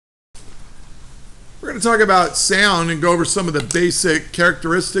going to talk about sound and go over some of the basic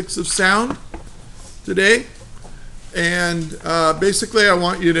characteristics of sound today. And basically, I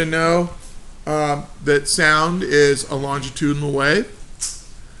want you to know that sound is a longitudinal wave,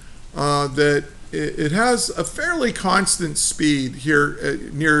 that it has a fairly constant speed here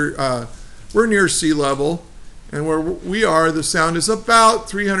we're near sea level, and where we are, the sound is about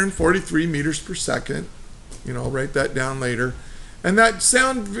 343 meters per second. I'll write that down later. And that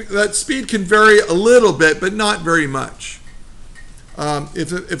speed can vary a little bit, but not very much.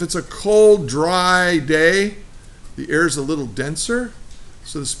 If it's a cold, dry day, the air is a little denser,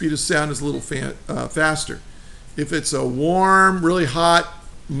 so the speed of sound is a little faster. If it's a warm, really hot,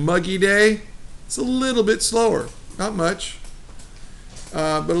 muggy day, it's a little bit slower. Not much,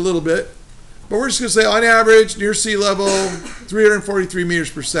 but a little bit. But we're just going to say, on average, near sea level, 343 meters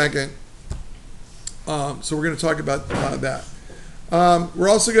per second. So we're going to talk about that. We're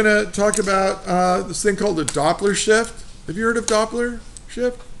also going to talk about this thing called the Doppler shift. Have you heard of Doppler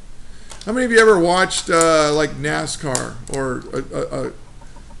shift? How many of you ever watched like NASCAR or a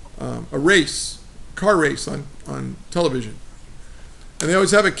car race on television? And they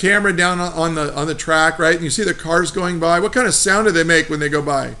always have a camera down on the track, right? And you see the cars going by. What kind of sound do they make when they go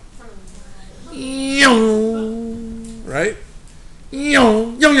by? Right?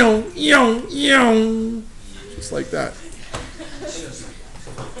 Just like that.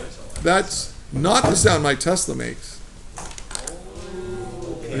 That's not the sound my Tesla makes.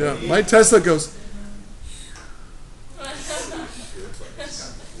 Yeah, my Tesla goes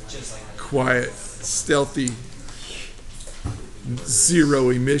quiet, stealthy, zero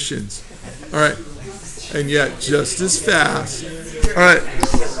emissions. All right, and yet just as fast. All right.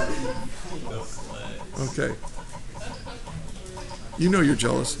 Okay. You're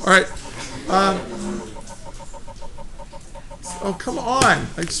jealous. All right. Oh, come on.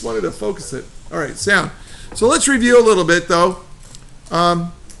 I just wanted to focus it. All right, sound. So let's review a little bit, though.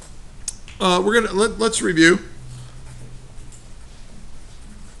 Let's review.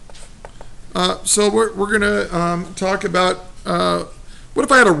 So we're gonna talk about what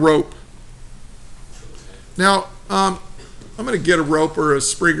if I had a rope? Now I'm gonna get a rope or a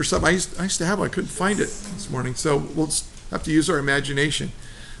spring or something. I used to have one. I couldn't find it this morning, so we'll have to use our imagination.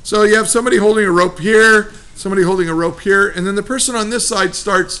 So you have somebody holding a rope here, somebody holding a rope here, and then the person on this side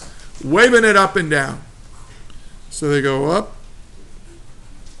starts waving it up and down. So they go up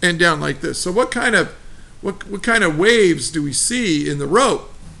and down like this. So what kind of waves do we see in the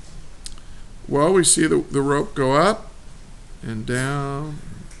rope? Well, we see the rope go up and down,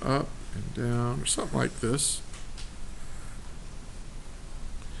 up and down, or something like this.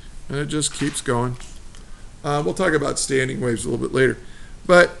 And it just keeps going. We'll talk about standing waves a little bit later.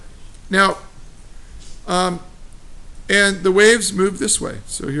 But now, and the waves move this way.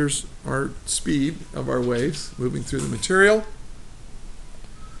 So here's our speed of our waves moving through the material.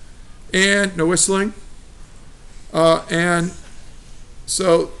 And no whistling. And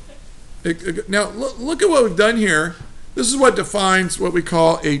so, now look at what we've done here. This is what defines what we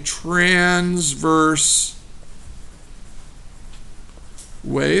call a transverse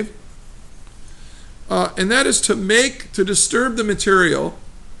wave. And that is to disturb the material,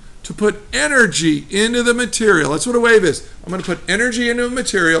 to put energy into the material. That's what a wave is. I'm going to put energy into a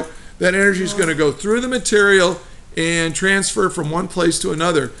material. That energy is going to go through the material and transfer from one place to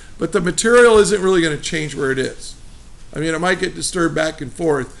another. But the material isn't really going to change where it is. I mean, it might get disturbed back and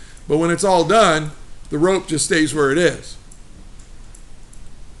forth, but when it's all done, the rope just stays where it is.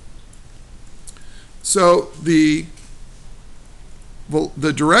 So the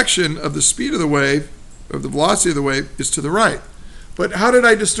direction of the speed of the wave, of the velocity of the wave, is to the right. But how did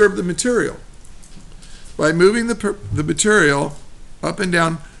I disturb the material? By moving the material up and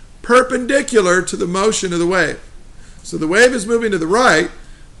down perpendicular to the motion of the wave. So the wave is moving to the right,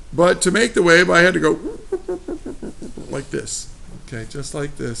 but to make the wave, I had to go like this. Okay, just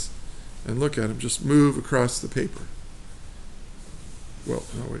like this. And look at him just move across the paper. Well,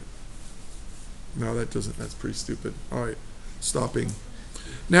 no, wait. No, that doesn't. That's pretty stupid. All right, stopping.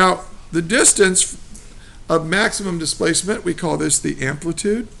 Now, the distance of maximum displacement, we call this the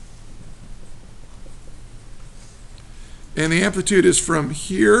amplitude. And the amplitude is from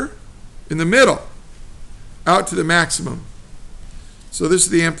here in the middle out to the maximum. So this is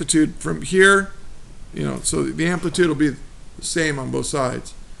the amplitude from here, so the amplitude will be the same on both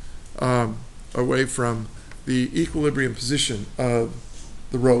sides, away from the equilibrium position of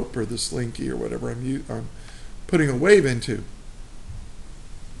the rope or the slinky or whatever I'm putting a wave into.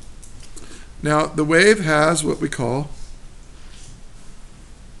 Now, the wave has what we call,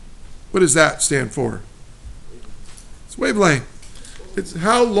 what does that stand for? It's wavelength. It's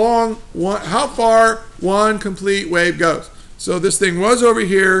how far one complete wave goes. So this thing was over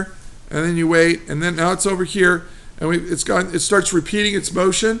here, and then you wait, and then now it's over here, and it starts repeating its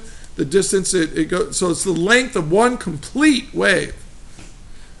motion. The distance it goes, so it's the length of one complete wave.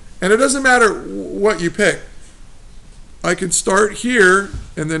 And it doesn't matter what you pick. I can start here,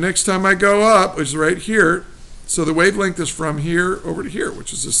 and the next time I go up, which is right here, so the wavelength is from here over to here,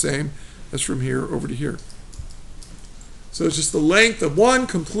 which is the same as from here over to here. So it's just the length of one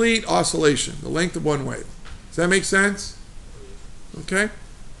complete oscillation, the length of one wave. Does that make sense? Okay?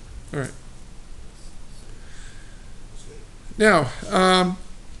 All right. Now,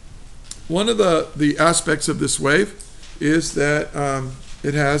 one of the aspects of this wave is that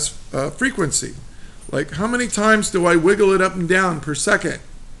it has frequency. Like, how many times do I wiggle it up and down per second?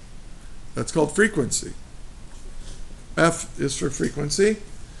 That's called frequency. F is for frequency.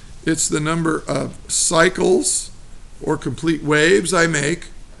 It's the number of cycles or complete waves I make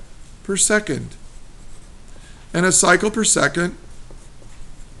per second. And a cycle per second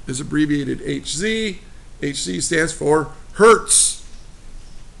is abbreviated Hz. Hz stands for Hertz.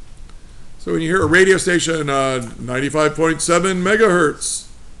 So when you hear a radio station, 95.7 megahertz,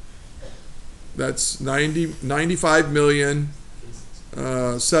 that's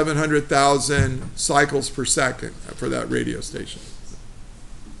 95,700,000 cycles per second for that radio station.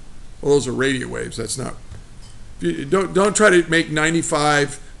 Well, those are radio waves. That's not. Don't try to make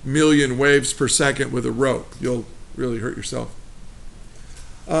 95 million waves per second with a rope. You'll really hurt yourself.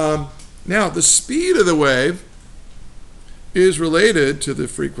 Now, the speed of the wave is related to the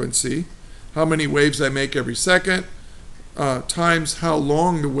frequency, how many waves I make every second, times how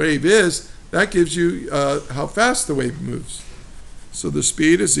long the wave is. That gives you how fast the wave moves. So the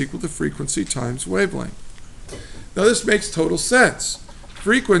speed is equal to frequency times wavelength. Now this makes total sense.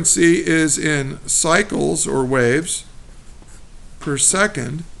 Frequency is in cycles or waves per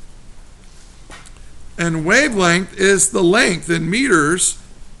second, and wavelength is the length in meters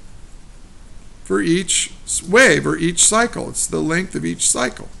for each wave or each cycle. It's the length of each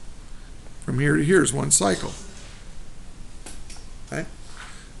cycle. From here to here is one cycle. Okay?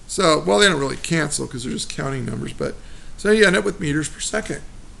 So, well, they don't really cancel because they're just counting numbers, but so you end up with meters per second,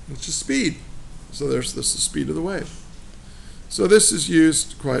 which is speed. So this is the speed of the wave. So this is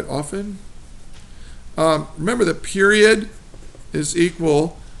used quite often. Remember that period is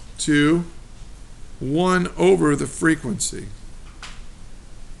equal to 1 over the frequency.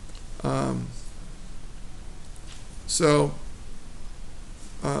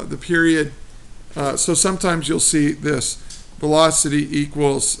 The period, so sometimes you'll see this, velocity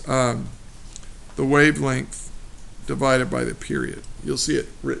equals the wavelength divided by the period. You'll see it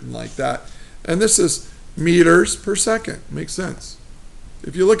written like that. And this is meters per second. Makes sense.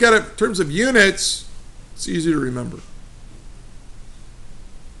 If you look at it in terms of units, it's easy to remember.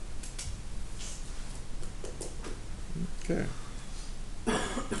 Okay.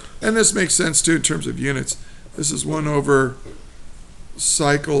 And this makes sense too in terms of units. This is 1 over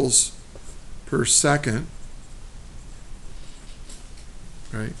cycles per second.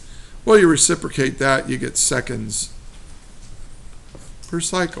 Right? Well, you reciprocate that, you get seconds per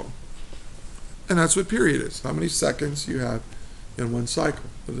cycle. And that's what period is. How many seconds you have in one cycle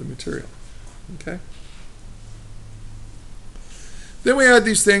of the material. Okay? Then we had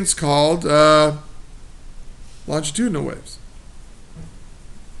these things called longitudinal waves.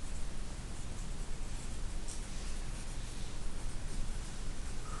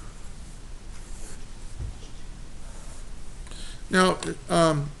 Now,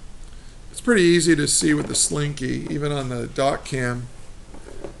 it's pretty easy to see with the slinky, even on the dot cam.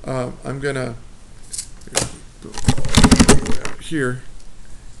 I'm going to, here,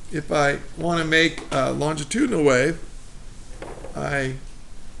 if I want to make a longitudinal wave, I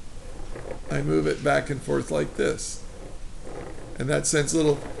move it back and forth like this. And that sends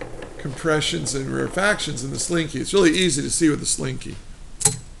little compressions and rarefactions in the slinky. It's really easy to see with the slinky.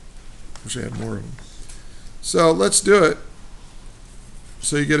 Wish I had more of them. So let's do it.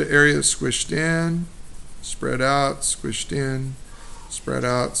 So you get an area squished in, spread out, squished in, spread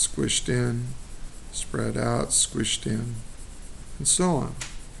out, squished in, spread out, squished in, and so on.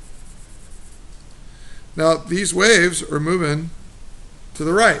 Now these waves are moving to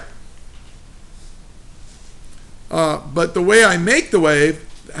the right. But the way I make the wave,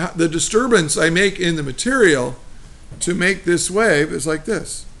 the disturbance I make in the material to make this wave is like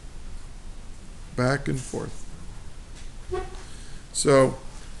this. Back and forth. So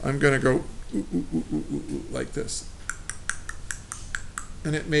I'm going to go ooh, ooh, ooh, ooh, ooh, ooh, like this.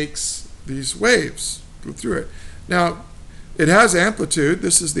 And it makes these waves go through it. Now, it has amplitude.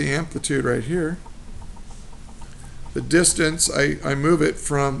 This is the amplitude right here. the distance, I move it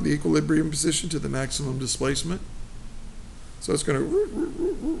from the equilibrium position to the maximum displacement. So it's going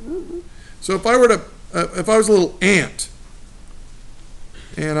to. So if I were to, if I was a little ant,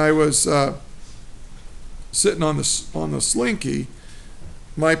 and I was sitting on the slinky,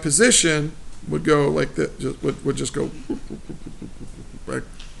 my position would go like that. Would just go back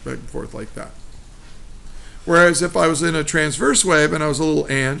and forth like that. Whereas if I was in a transverse wave and I was a little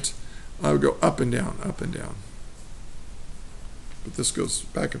ant, I would go up and down, up and down. But this goes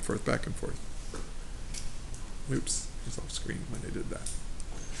back and forth, back and forth. Oops, it's off screen when I did that.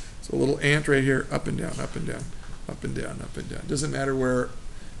 So a little ant right here, up and down, up and down, up and down, up and down. Doesn't matter where.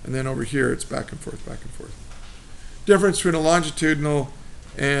 And then over here, it's back and forth, back and forth. Difference between a longitudinal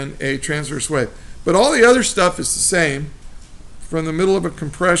and a transverse wave. But all the other stuff is the same. From the middle of a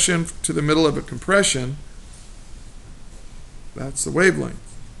compression to the middle of a compression, that's the wavelength.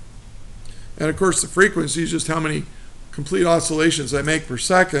 And of course, the frequency is just how many complete oscillations I make per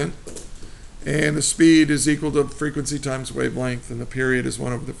second. And the speed is equal to frequency times wavelength, and the period is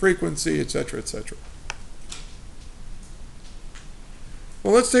 1 over the frequency, etc., etc.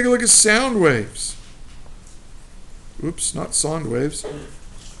 Well, let's take a look at sound waves. Oops, not sound waves.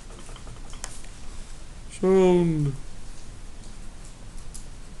 Sound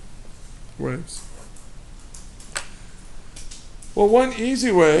waves. Well, one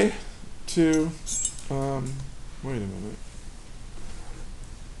easy way to, wait a minute.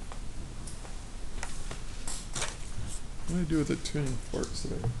 What do I do with the tuning forks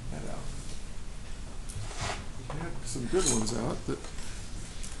that I had out? I had some good ones out that,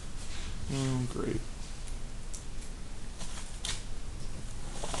 oh, great.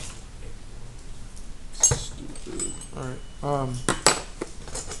 Stupid. All right.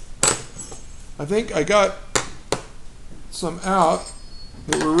 I think I got some out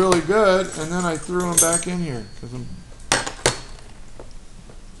that were really good, and then I threw them back in here because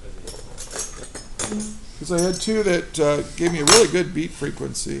I had two that gave me a really good beat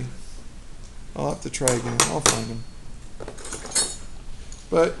frequency. I'll have to try again. I'll find them.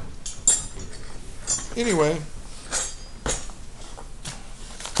 But anyway,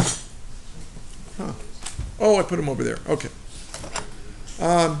 oh, I put them over there. Okay.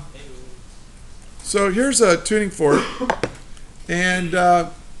 So here's a tuning fork, and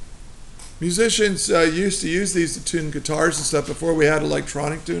musicians used to use these to tune guitars and stuff before we had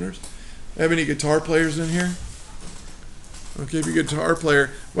electronic tuners. Have any guitar players in here? Okay, if you're a guitar player.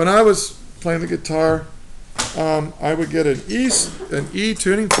 When I was playing the guitar, I would get an E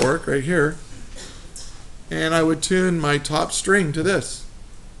tuning fork right here, and I would tune my top string to this.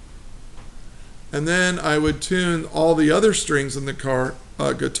 And then I would tune all the other strings in the guitar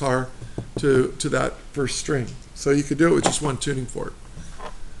to that first string. So you could do it with just one tuning fork.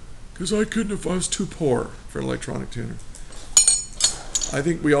 Because I couldn't if I was too poor for an electronic tuner. I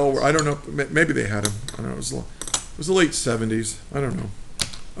think we all were. I don't know. Maybe they had them. I don't know. It was the late 70s. I don't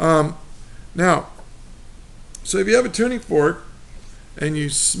know. Now, so if you have a tuning fork and you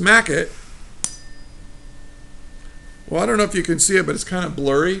smack it, well, I don't know if you can see it, but it's kind of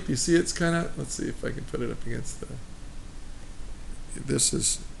blurry. Do you see it's kind of, let's see if I can put it up against the, this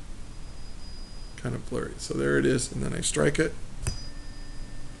is kind of blurry. So there it is, and then I strike it.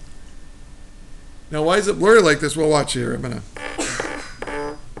 Now, why is it blurry like this? Well, watch here. I'm going to.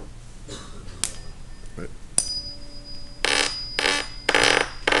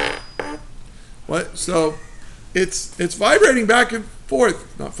 What? So it's vibrating back and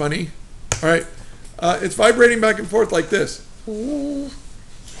forth. Not funny. All right. It's vibrating back and forth like this.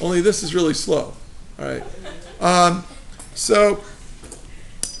 Only this is really slow. All right. So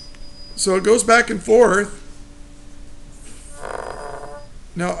it goes back and forth.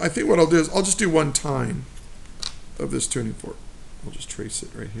 Now, I think what I'll do is I'll just do one time of this tuning fork. I'll just trace it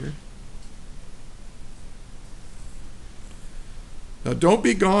right here. Now, don't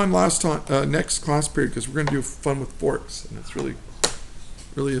be gone next class period, because we're going to do fun with forks, and it's really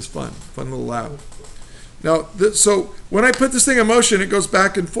is fun little lab. Now, so when I put this thing in motion, it goes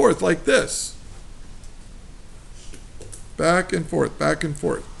back and forth like this. Back and forth, back and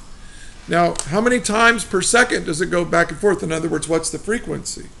forth. Now, how many times per second does it go back and forth? In other words, what's the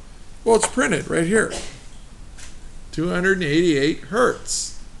frequency? Well, it's printed right here. 288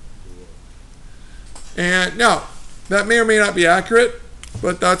 hertz. And now, that may or may not be accurate,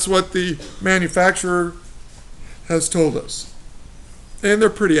 but that's what the manufacturer has told us. And they're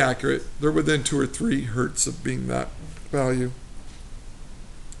pretty accurate. They're within 2 or 3 hertz of being that value.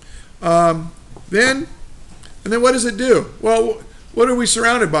 Then what does it do? Well, what are we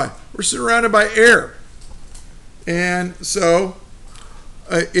surrounded by? We're surrounded by air. And so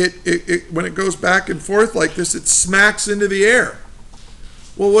when it goes back and forth like this, it smacks into the air.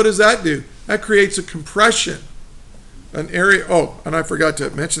 Well, what does that do? That creates a compression, an area. Oh, and I forgot to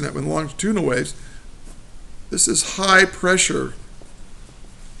mention that with longitudinal waves, this is high pressure,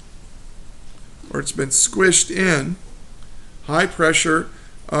 or it's been squished in. High pressure,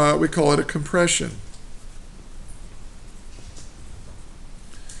 we call it a compression.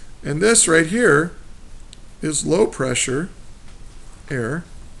 And this right here is low pressure air.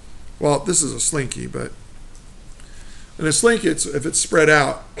 Well, this is a slinky, but in a slinky, if it's spread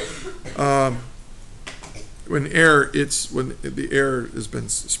out, when the air has been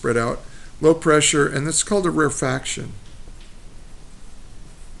spread out, low pressure, and this is called a rarefaction.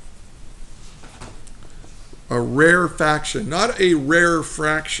 A rarefaction, not a rare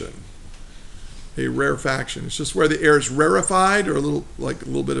fraction. A rarefaction. It's just where the air is rarefied, or a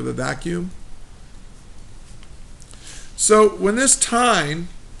little bit of a vacuum. So when this tine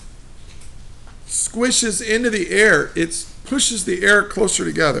squishes into the air, it pushes the air closer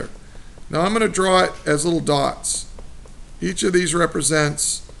together. Now I'm going to draw it as little dots. Each of these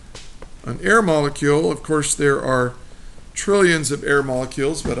represents an air molecule. Of course, there are trillions of air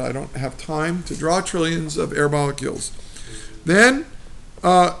molecules, but I don't have time to draw trillions of air molecules. Then,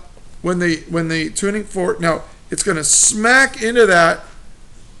 when the tuning fork, now it's going to smack into that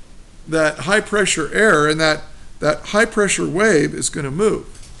high pressure air, and that high pressure wave is going to move.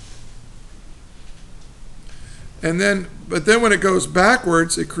 But then when it goes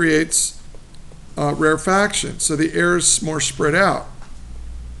backwards, it creates rarefaction. So the air is more spread out.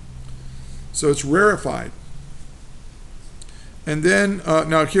 So it's rarefied. And then,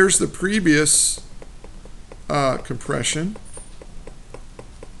 now here's the previous compression.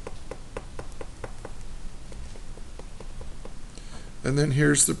 And then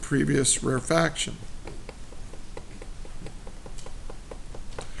here's the previous rarefaction.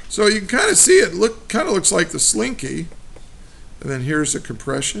 So you can kind of see it kind of looks like the slinky. And then here's the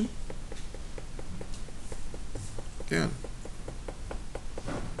compression. Again.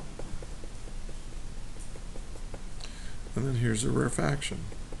 And then here's a rarefaction.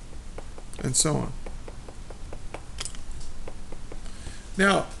 And so on.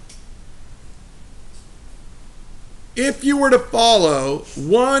 Now, if you were to follow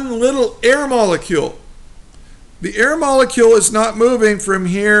one little air molecule, the air molecule is not moving from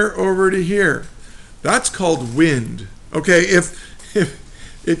here over to here. That's called wind. Okay, if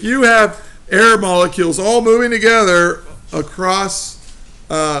you have air molecules all moving together across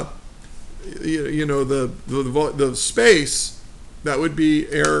the space, that would be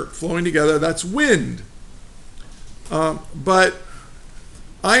air flowing together. That's wind. But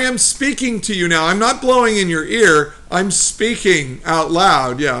I am speaking to you now. I'm not blowing in your ear. I'm speaking out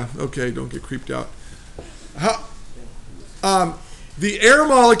loud. Yeah, okay, don't get creeped out. The air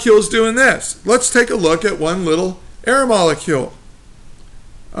molecule is doing this. Let's take a look at one little air molecule.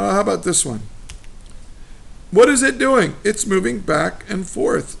 How about this one? What is it doing? It's moving back and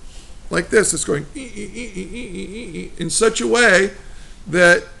forth like this. It's going in such a way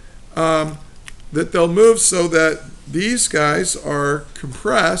that that they'll move so that these guys are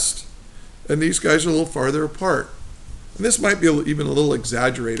compressed and these guys are a little farther apart. And this might be even a little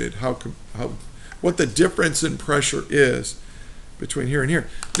exaggerated what the difference in pressure is between here and here.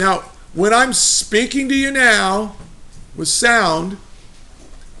 Now, when I'm speaking to you now with sound,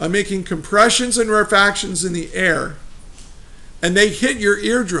 I'm making compressions and rarefactions in the air, and they hit your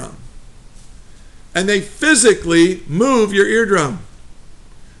eardrum, and they physically move your eardrum.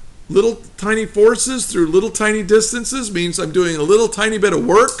 Little tiny forces through little tiny distances means I'm doing a little tiny bit of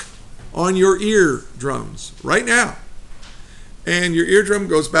work on your eardrums right now. And your eardrum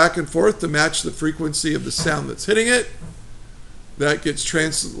goes back and forth to match the frequency of the sound that's hitting it. That gets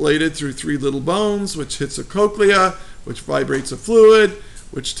translated through three little bones, which hits a cochlea, which vibrates a fluid,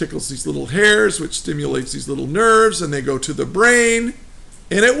 which tickles these little hairs, which stimulates these little nerves, and they go to the brain.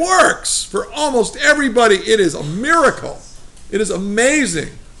 And it works for almost everybody. It is a miracle. It is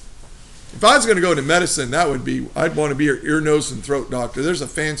amazing. If I was going to go into medicine, I'd want to be your ear, nose, and throat doctor. There's a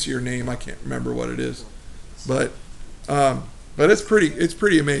fancier name. I can't remember what it is. But it's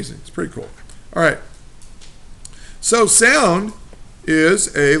pretty amazing. It's pretty cool. All right. So sound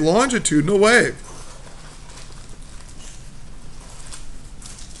is a longitudinal wave.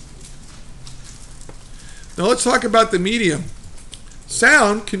 Now let's talk about the medium.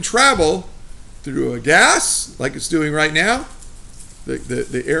 Sound can travel through a gas, like it's doing right now.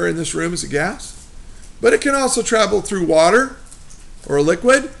 The air in this room is a gas. But it can also travel through water or a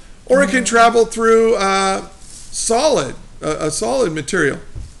liquid, or it can travel through a solid material,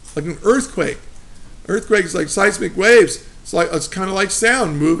 like an earthquake. Earthquakes, like seismic waves, It's kind of like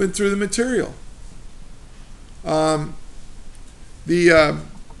sound moving through the material.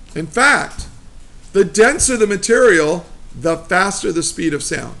 In fact, the denser the material, the faster the speed of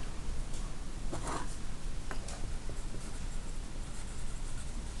sound.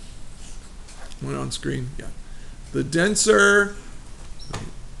 Went on screen? Yeah. The denser,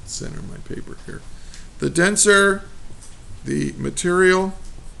 center my paper here. The denser the material,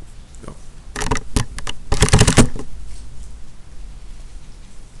 no.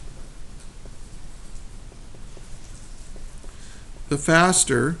 The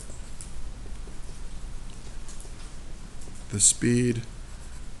faster the speed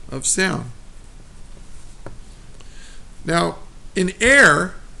of sound. Now, in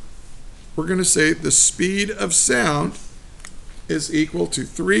air, we're going to say the speed of sound is equal to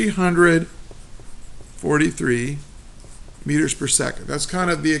 343 meters per second. That's kind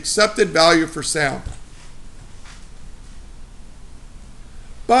of the accepted value for sound.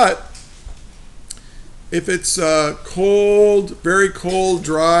 But if it's a cold, very cold,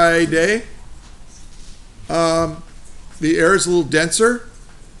 dry day, the air is a little denser,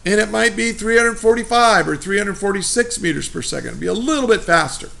 and it might be 345 or 346 meters per second. It'll be a little bit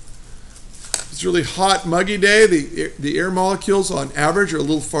faster. If it's a really hot, muggy day, the air molecules on average are a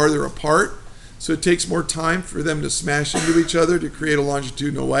little farther apart, so it takes more time for them to smash into each other to create a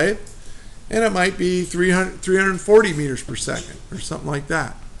longitudinal wave. And it might be 340 meters per second or something like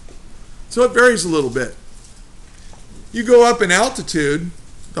that. So it varies a little bit. You go up in altitude,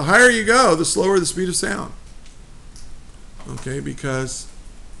 the higher you go, the slower the speed of sound. Okay, because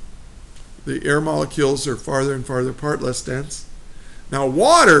the air molecules are farther and farther apart, less dense. Now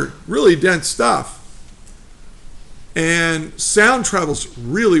water, really dense stuff. And sound travels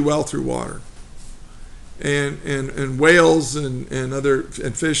really well through water. And whales and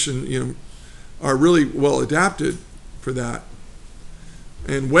fish are really well adapted for that.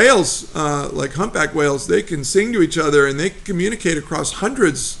 And whales, like humpback whales, they can sing to each other and they communicate across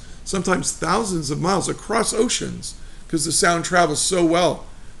hundreds, sometimes thousands of miles across oceans because the sound travels so well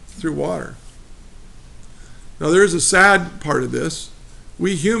through water. Now there's a sad part of this.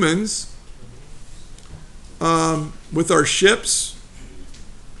 We humans, with our ships,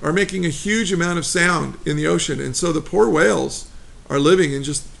 are making a huge amount of sound in the ocean, and so the poor whales are living in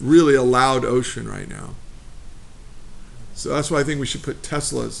just really a loud ocean right now. So that's why I think we should put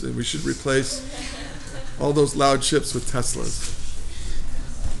Teslas, and we should replace all those loud ships with Teslas.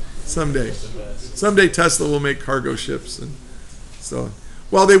 Someday Tesla will make cargo ships, and so,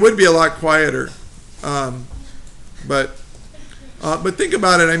 well, they would be a lot quieter, but think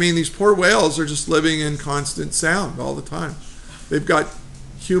about it. I mean, these poor whales are just living in constant sound all the time. They've got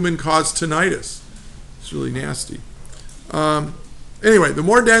human-caused tinnitus. It's really nasty. Anyway, the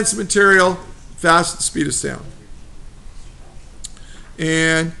more dense the material, faster the speed of sound.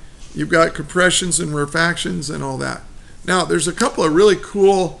 And you've got compressions and rarefactions and all that. Now, there's a couple of really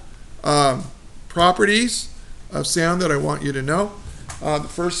cool properties of sound that I want you to know. The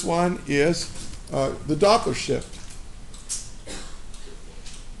first one is the Doppler shift.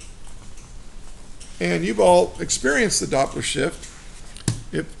 And you've all experienced the Doppler shift.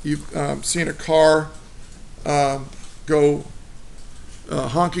 If you've seen a car go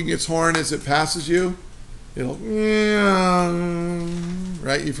honking its horn as it passes you, it'll,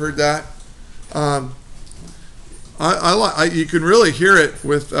 right? You've heard that. You can really hear it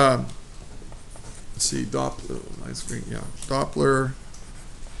with, let's see, Doppler, my screen, yeah, Doppler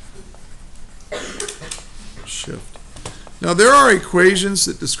shift. Now there are equations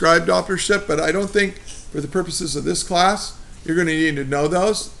that describe Doppler shift, but I don't think for the purposes of this class, you're going to need to know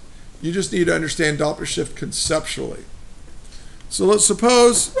those. You just need to understand Doppler shift conceptually. So let's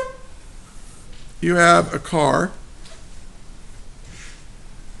suppose you have a car,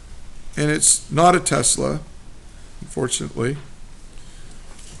 and it's not a Tesla, unfortunately,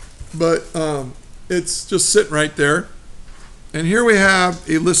 but it's just sitting right there. And here we have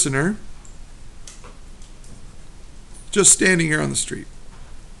a listener just standing here on the street.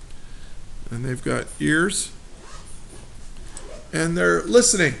 And they've got ears, and they're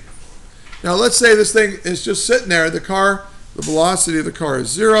listening. Now let's say this thing is just sitting there. The velocity of the car is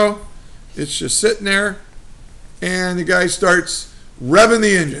 0. It's just sitting there, and the guy starts revving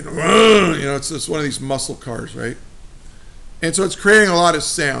the engine. It's one of these muscle cars, right? And so it's creating a lot of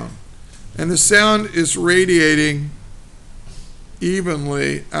sound. And the sound is radiating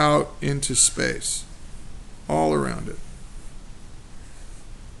evenly out into space, all around it.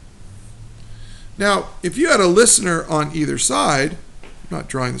 Now, if you had a listener on either side, I'm not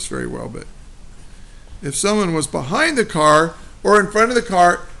drawing this very well, but if someone was behind the car or in front of the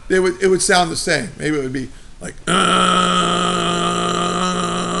car, it would sound the same. Maybe it would be like,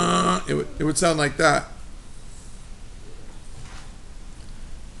 It would sound like that.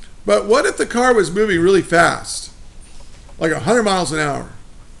 But what if the car was moving really fast? Like 100 miles an hour?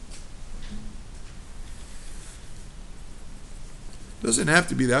 Doesn't have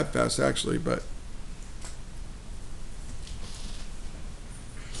to be that fast, actually, but...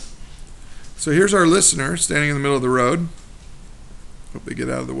 So here's our listener standing in the middle of the road. Hope they get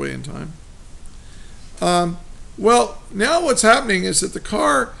out of the way in time. Well, now what's happening is that the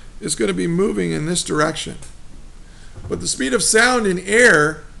car is going to be moving in this direction. But the speed of sound in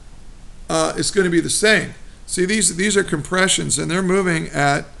air is going to be the same. See, these are compressions, and they're moving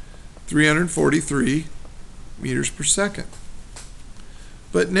at 343 meters per second.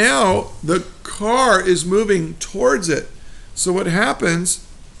 But now the car is moving towards it. So what happens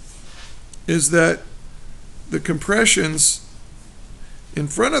is that the compressions in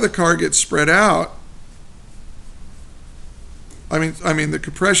front of the car get spread out. I mean the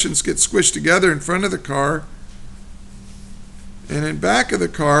compressions get squished together in front of the car, and in back of the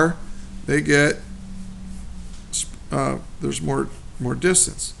car they get there's more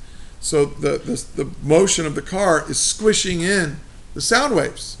distance. So the motion of the car is squishing in the sound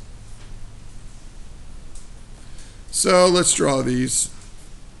waves. So let's draw these.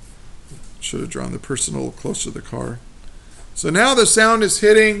 Should have drawn the person a little closer to the car. So now the sound is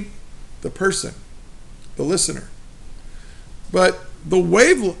hitting the person, the listener. But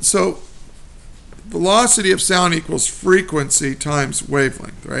the so velocity of sound equals frequency times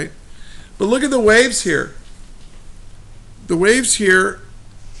wavelength, right? But look at the waves here. The waves here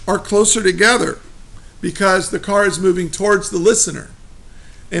are closer together because the car is moving towards the listener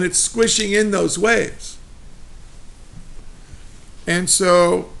and it's squishing in those waves. And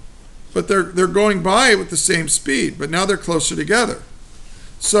so, but they're going by with the same speed, but now they're closer together.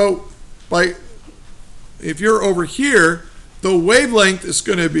 So if you're over here, the wavelength is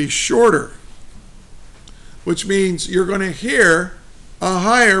going to be shorter, which means you're going to hear a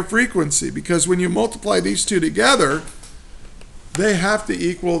higher frequency, because when you multiply these two together, they have to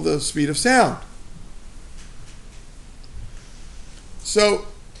equal the speed of sound. So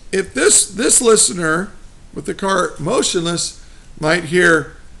if this listener with the car motionless might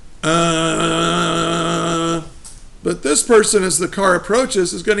hear but this person, as the car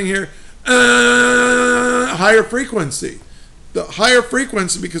approaches, is going to hear higher frequency. The higher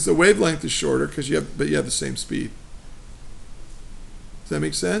frequency because the wavelength is shorter, but you have the same speed. Does that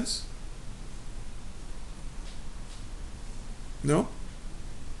make sense? No?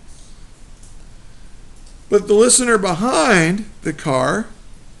 But the listener behind the car,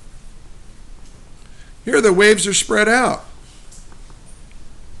 here the waves are spread out.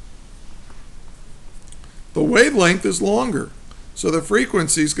 The wavelength is longer, so the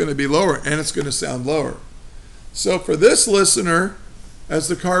frequency is going to be lower, and it's going to sound lower. So for this listener, as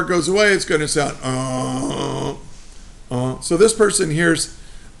the car goes away, it's going to sound So this person hears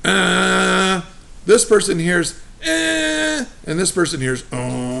this person hears and this person hears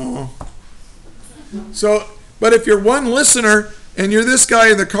So, but if you're one listener and you're this guy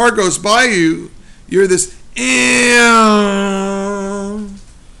and the car goes by you, you're this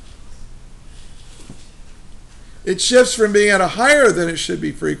It shifts from being at a higher than it should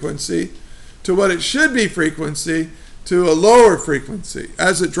be frequency to what it should be frequency to a lower frequency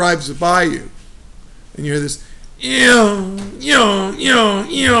as it drives by you. And you hear this and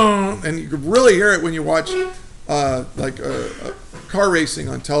you can really hear it when you watch car racing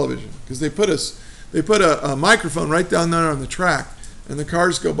on television, because they put a microphone right down there on the track, and the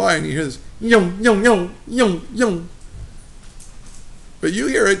cars go by and you hear this but you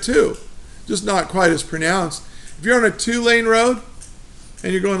hear it too, just not quite as pronounced. If you're on a 2-lane road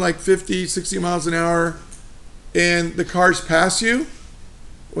and you're going like 50, 60 miles an hour and the cars pass you,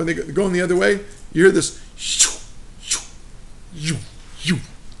 when they're going the other way, you hear this you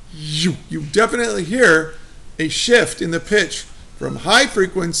definitely hear a shift in the pitch from high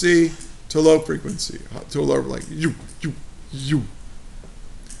frequency to low frequency, to a lower, like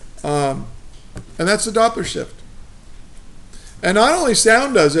and that's the Doppler shift. And not only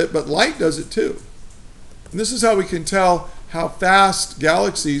sound does it, but light does it too. And this is how we can tell how fast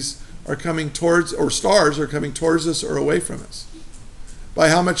galaxies are coming towards, or stars are coming towards us or away from us, by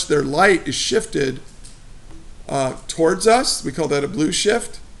how much their light is shifted towards us. We call that a blue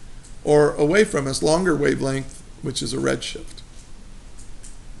shift, or away from us, longer wavelength, which is a red shift.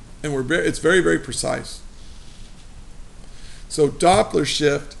 And it's very, very precise. So Doppler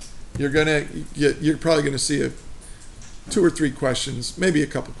shift, you're probably going to see 2 or 3 questions, maybe a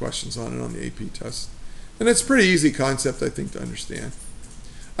couple questions on it on the AP test. And it's a pretty easy concept, I think, to understand.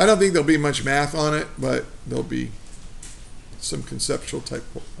 I don't think there'll be much math on it, but there'll be some conceptual type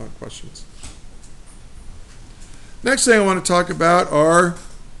questions. Next thing I want to talk about are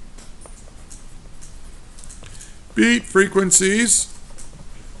beat frequencies.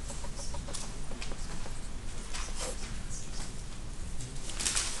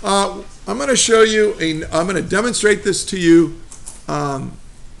 I'm going to show you, I'm going to demonstrate this to you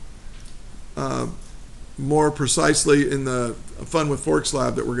more precisely in the Fun with Forks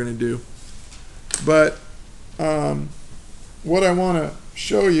lab that we're going to do. But what I want to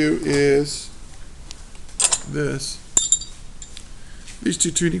show you is these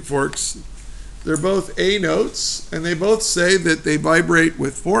two tuning forks. They're both A notes, and they both say that they vibrate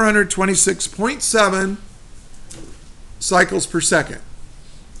with 426.7 cycles per second.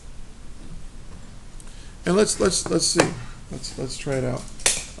 And let's see. Let's try it out.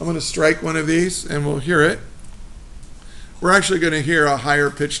 I'm going to strike one of these, and we'll hear it. We're actually going to hear a higher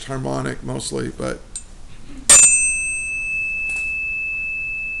pitched harmonic mostly, but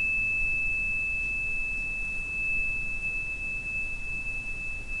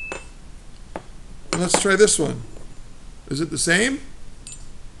let's try this one. Is it the same?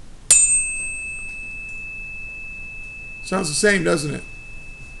 Sounds the same, doesn't it?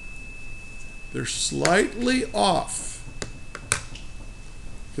 They're slightly off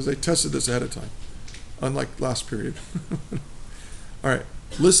because I tested this ahead of time, unlike last period. All right,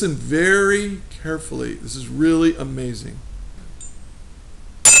 listen very carefully. This is really amazing.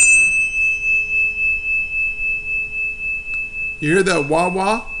 You hear that wah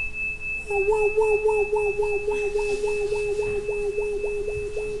wah?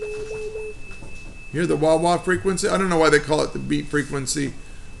 You hear the wah wah frequency? I don't know why they call it the beat frequency.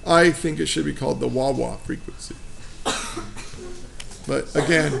 I think it should be called the wah wah frequency. But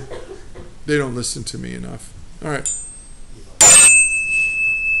again, they don't listen to me enough. All right.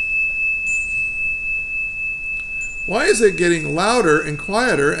 Why is it getting louder and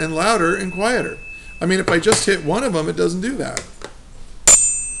quieter and louder and quieter? I mean, if I just hit one of them, it doesn't do that.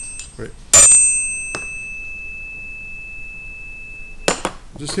 Right.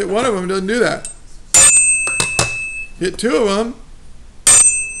 Just hit one of them, it doesn't do that. Hit two of them.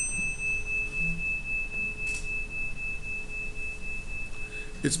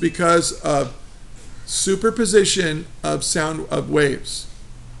 It's because of superposition of sound of waves.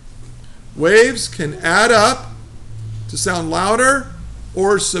 Waves can add up to sound louder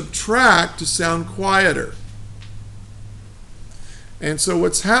or subtract to sound quieter. And so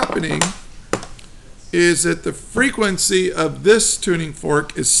what's happening is that the frequency of this tuning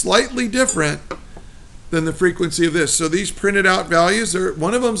fork is slightly different than the frequency of this. So these printed out values,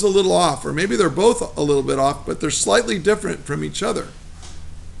 one of them's a little off, or maybe they're both a little bit off, but they're slightly different from each other.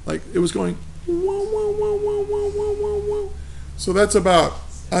 Like it was going wah, wah, wah, wah, wah, wah, wah, wah. So that's about,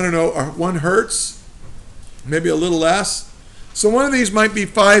 I don't know, 1 hertz, maybe a little less. So one of these might be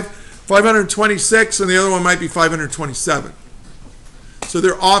 526 and the other one might be 527. So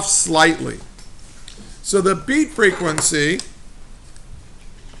they're off slightly. So the beat frequency,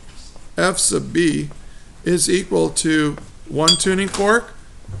 F sub B, is equal to one tuning fork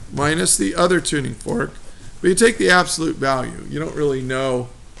minus the other tuning fork. But you take the absolute value. You don't really know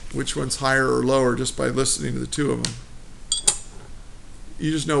which one's higher or lower just by listening to the two of them.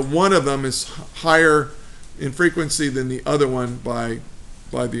 You just know one of them is higher in frequency than the other one by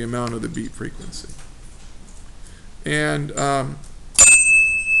the amount of the beat frequency. And well,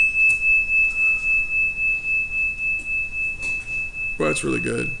 that's really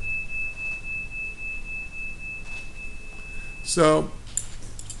good. So,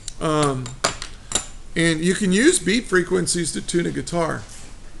 and you can use beat frequencies to tune a guitar.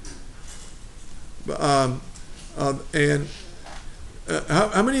 How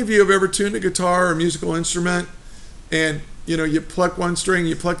many of you have ever tuned a guitar or a musical instrument, and you pluck one string,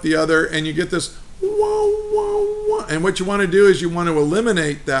 you pluck the other, and you get this wah, wah, wah. And what you want to do is you want to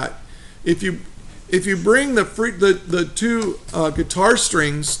eliminate that. If you bring the two guitar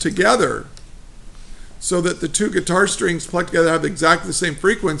strings together, so that the two guitar strings plucked together have exactly the same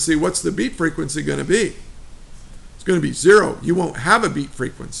frequency, what's the beat frequency going to be? It's going to be 0. You won't have a beat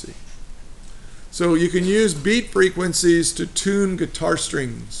frequency. So you can use beat frequencies to tune guitar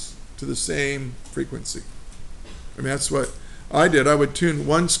strings to the same frequency. I mean, that's what I did. I would tune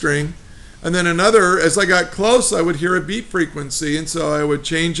one string, and then another, as I got close, I would hear a beat frequency, and so I would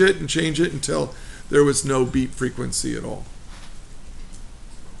change it until there was no beat frequency at all.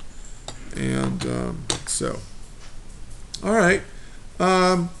 And all right.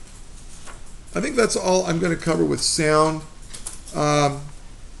 I think that's all I'm going to cover with sound.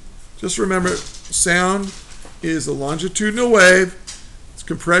 Just remember, sound is a longitudinal wave. It's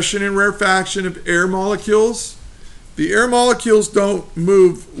compression and rarefaction of air molecules. The air molecules don't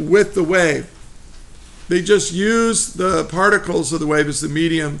move with the wave. They just use the particles of the wave as the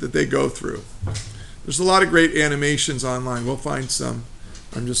medium that they go through. There's a lot of great animations online. We'll find some.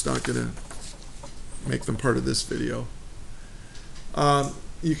 I'm just not going to make them part of this video.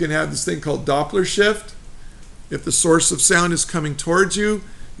 You can have this thing called Doppler shift. If the source of sound is coming towards you,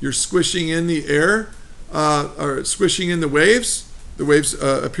 you're squishing in the air, or squishing in the waves. The waves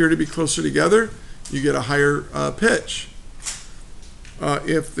appear to be closer together. You get a higher pitch.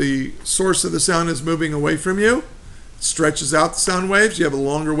 If the source of the sound is moving away from you, it stretches out the sound waves. You have a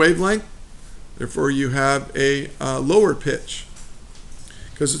longer wavelength. Therefore, you have a lower pitch.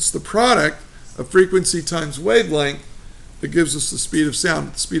 Because it's the product of frequency times wavelength that gives us the speed of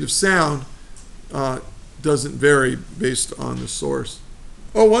sound. The speed of sound doesn't vary based on the source.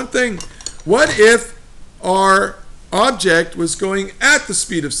 Oh, one thing. What if our object was going at the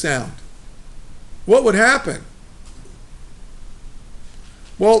speed of sound? What would happen?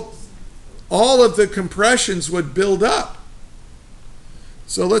 Well, all of the compressions would build up.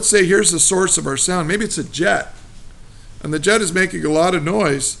 So let's say here's the source of our sound. Maybe it's a jet. And the jet is making a lot of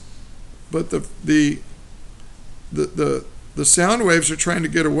noise, but the sound waves are trying to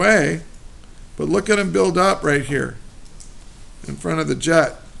get away. But look at them build up right here in front of the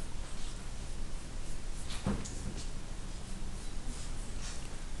jet.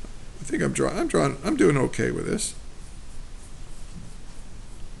 I think I'm doing okay with this.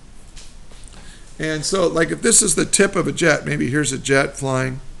 And so, like, if this is the tip of a jet, maybe here's a jet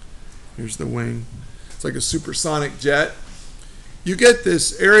flying. Here's the wing. It's like a supersonic jet. You get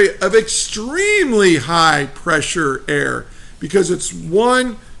this area of extremely high pressure air because it's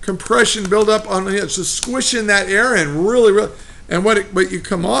one compression buildup on it. It's just squishing that air in really. And what you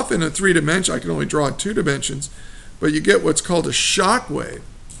come off in a 3-dimension, I can only draw in 2 dimensions, but you get what's called a shock wave.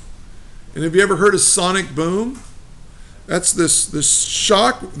 And have you ever heard of sonic boom? That's this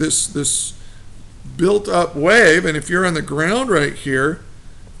shock, this built up wave. And if you're on the ground right here,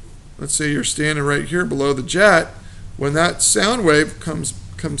 let's say you're standing right here below the jet, when that sound wave comes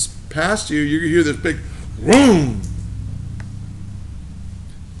past you, you hear this big boom.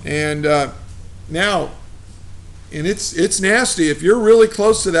 And now, and it's nasty. If you're really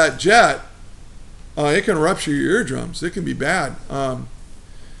close to that jet, it can rupture your eardrums. It can be bad.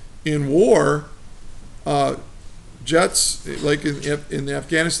 In war, jets, like in the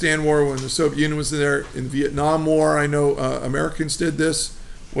Afghanistan war when the Soviet Union was there, in the Vietnam War, I know Americans did this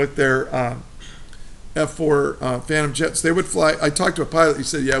with their F-4 Phantom jets. They would fly. I talked to a pilot. He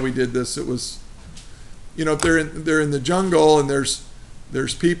said, "Yeah, we did this. It was, if they're in the jungle and there's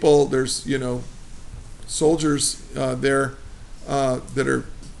people, there's soldiers there that are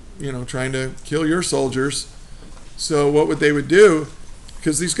trying to kill your soldiers. So what they would do,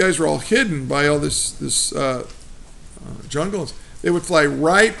 because these guys were all hidden by all this jungles, they would fly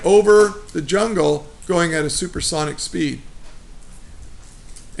right over the jungle going at a supersonic speed.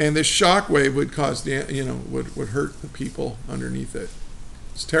 And this shock wave would cause, would hurt the people underneath it.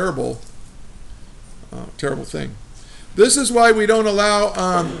 It's terrible, terrible thing. This is why we don't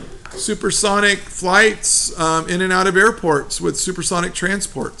allow supersonic flights in and out of airports with supersonic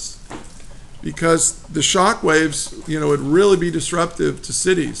transports, because the shock waves, would really be disruptive to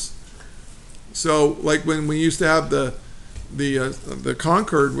cities. So, like when we used to have the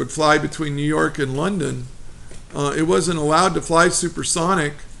Concorde would fly between New York and London, it wasn't allowed to fly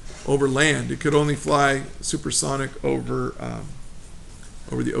supersonic over land. It could only fly supersonic over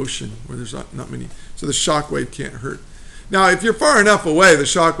the ocean, where there's not many. So the shock wave can't hurt. Now, if you're far enough away, the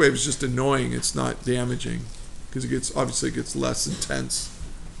shock wave is just annoying. It's not damaging, because it obviously gets less intense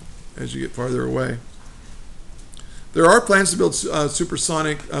as you get farther away. There are plans to build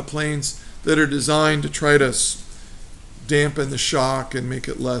supersonic planes that are designed to try to dampen the shock and make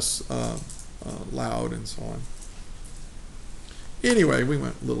it less loud and so on. Anyway, we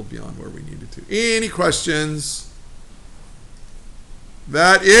went a little beyond where we needed to. Any questions?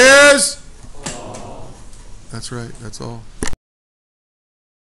 That is... That's right, that's all.